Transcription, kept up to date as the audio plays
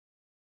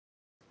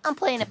I'm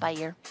playing it by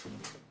ear.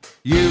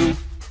 You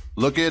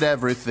look at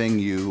everything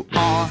you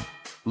are.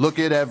 Look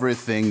at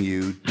everything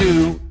you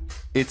do.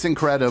 It's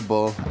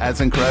incredible as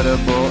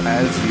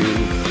you.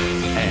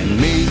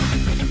 And me,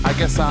 I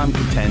guess I'm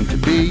content to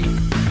be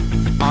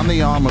on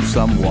the arm of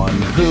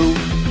someone who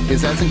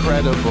is as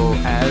incredible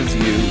as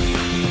you.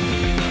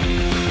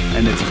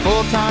 And it's a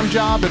full-time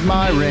job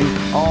admiring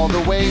all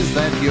the ways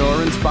that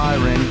you're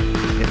inspiring.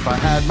 If I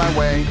had my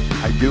way,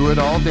 I'd do it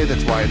all day.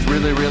 That's why it's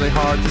really, really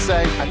hard to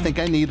say. I think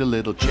I need a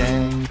little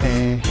change.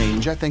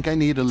 I think I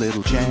need a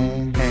little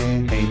change.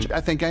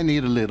 I think I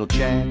need a little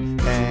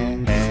change.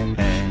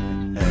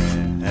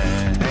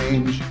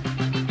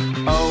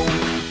 Oh,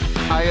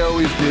 I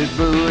always did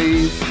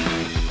believe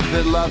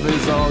that love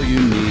is all you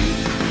need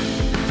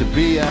to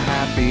be a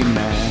happy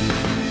man.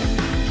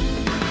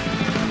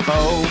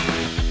 Oh,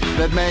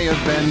 that may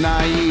have been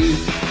naive.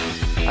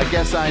 I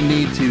guess I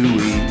need to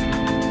eat.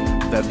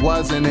 That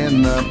wasn't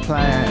in the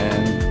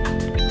plan.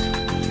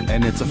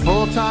 And it's a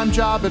full-time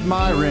job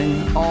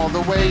admiring all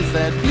the ways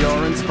that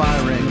you're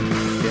inspiring.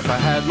 If I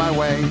had my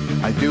way,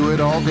 I'd do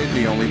it all day.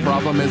 The only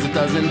problem is it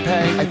doesn't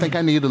pay. I think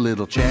I need a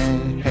little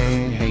change.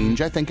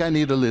 I think I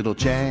need a little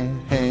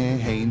change.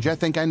 I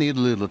think I need a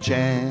little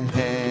change.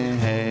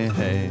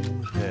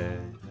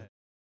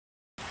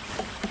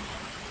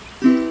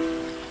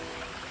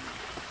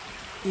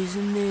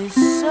 Isn't this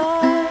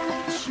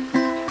such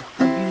a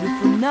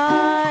beautiful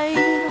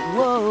night?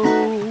 Whoa,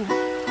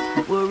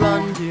 we're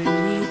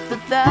underneath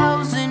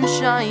 1,000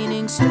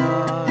 shining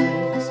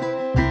stars.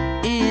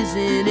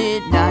 Isn't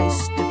it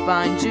nice to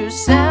find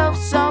yourself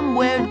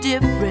somewhere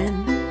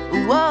different?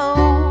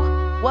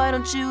 Whoa, why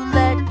don't you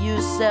let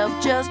yourself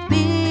just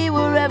be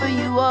wherever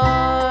you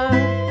are?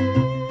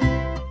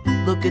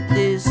 Look at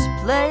this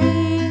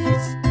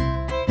place,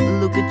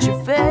 look at your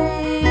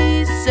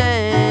faces.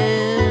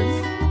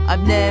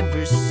 I've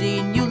never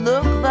seen you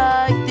look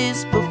like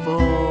this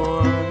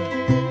before.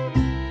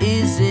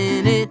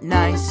 Isn't it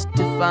nice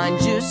to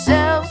find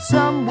yourself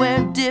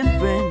somewhere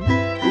different?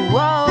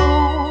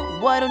 Whoa,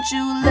 why don't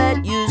you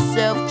let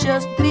yourself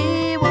just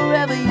be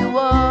wherever you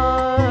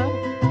are?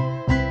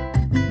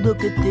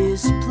 Look at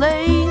this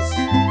place,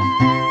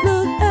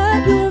 look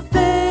at your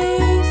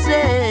faces.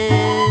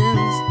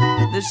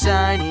 They're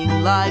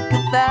shining like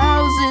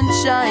 1,000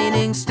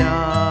 shining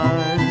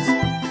stars.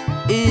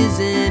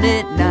 Isn't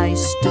it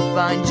nice to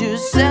find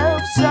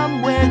yourself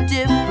somewhere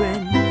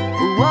different?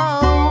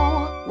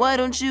 Whoa, why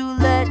don't you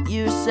let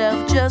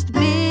yourself just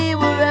be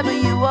wherever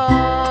you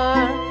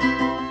are?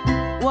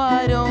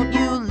 Why don't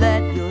you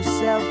let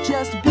yourself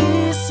just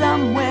be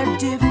somewhere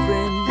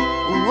different?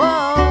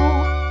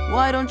 Whoa,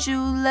 why don't you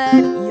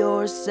let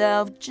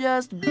yourself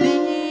just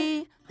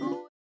be?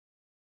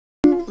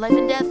 Life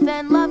and death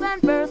and love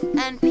and birth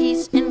and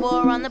peace and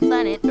war on the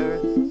planet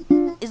Earth.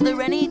 Is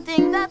there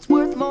anything that's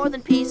worth more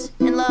than peace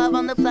and love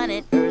on the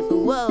planet Earth?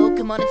 Whoa,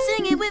 come on and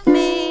sing it with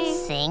me.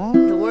 Sing?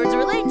 The words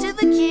relate to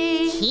the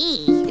key.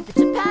 Key? If it's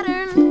a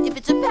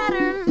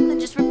pattern, then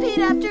just repeat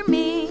after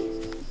me.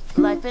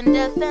 Life and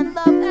death and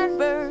love and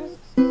birth.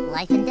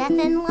 Life and death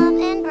and love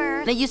and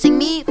birth. Now you sing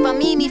me, fa,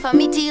 mi,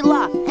 ti,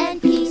 la.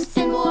 And peace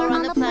and war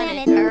on the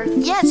planet Earth.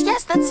 Yes,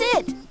 that's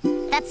it.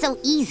 That's so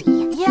easy.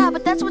 Yeah,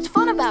 but that's what's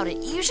fun about it.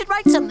 You should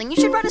write something. You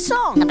should write a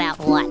song. About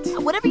what?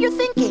 Whatever you're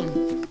thinking.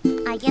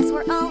 I guess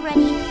we're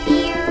already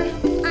here.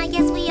 I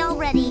guess we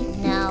already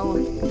know.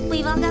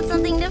 We've all got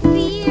something to